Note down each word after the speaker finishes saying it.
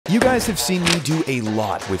You guys have seen me do a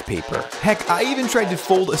lot with paper. Heck, I even tried to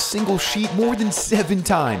fold a single sheet more than 7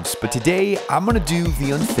 times, but today I'm gonna do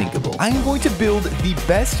the unthinkable. I am going to build the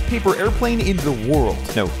best paper airplane in the world.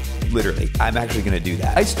 No, literally, I'm actually gonna do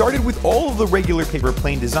that. I started with all of the regular paper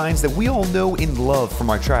plane designs that we all know and love from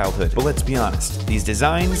our childhood, but let's be honest, these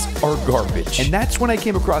designs are garbage. And that's when I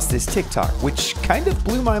came across this TikTok, which kind of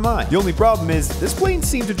blew my mind. The only problem is, this plane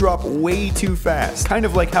seemed to drop way too fast. Kind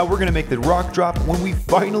of like how we're gonna make The Rock drop when we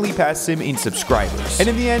finally pass him in subscribers. And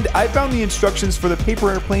in the end, I found the instructions for the paper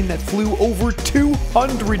airplane that flew over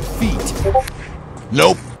 200 feet.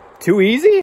 Nope. Too easy?